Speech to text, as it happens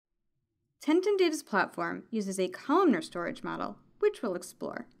1010 Data's platform uses a columnar storage model, which we'll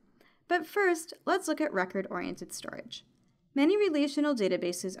explore. But first, let's look at record-oriented storage. Many relational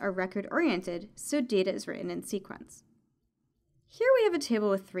databases are record-oriented, so data is written in sequence. Here we have a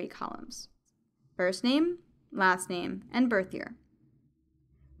table with 3 columns: first name, last name, and birth year.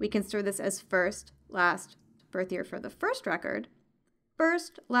 We can store this as first, last, birth year for the first record,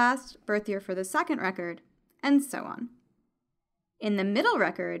 first, last, birth year for the second record, and so on. In the middle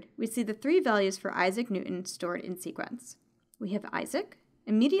record, we see the 3 values for Isaac Newton stored in sequence. We have Isaac,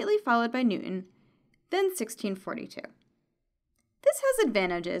 immediately followed by Newton, then 1642. This has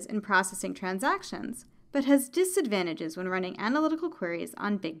advantages in processing transactions, but has disadvantages when running analytical queries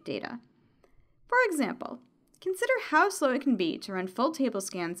on big data. For example, consider how slow it can be to run full table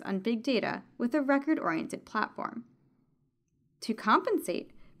scans on big data with a record-oriented platform. To compensate,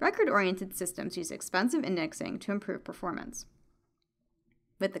 record-oriented systems use expensive indexing to improve performance.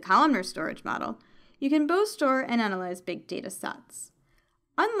 With the columnar storage model, you can both store and analyze big data sets.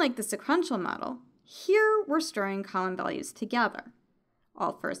 Unlike the sequential model, here we're storing column values together.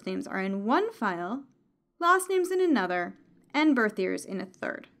 All first names are in one file, last names in another, and birth years in a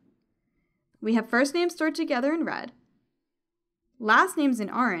third. We have first names stored together in red, last names in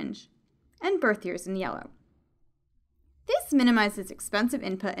orange, and birth years in yellow. This minimizes expensive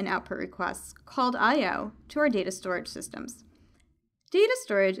input and output requests, called I/O, to our data storage systems. Data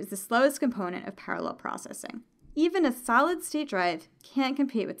storage is the slowest component of parallel processing. Even a solid-state drive can't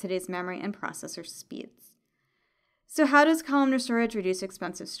compete with today's memory and processor speeds. So how does columnar storage reduce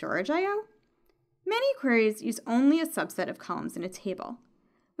expensive storage I/O? Many queries use only a subset of columns in a table.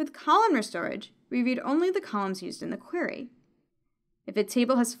 With columnar storage, we read only the columns used in the query. If a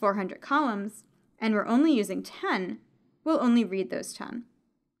table has 400 columns, and we're only using 10, we'll only read those 10.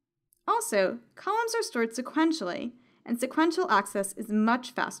 Also, columns are stored sequentially, and sequential access is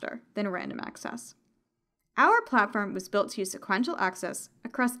much faster than random access. Our platform was built to use sequential access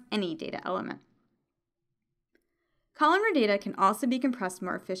across any data element. Columnar data can also be compressed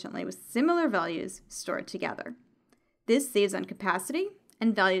more efficiently with similar values stored together. This saves on capacity,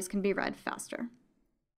 and values can be read faster.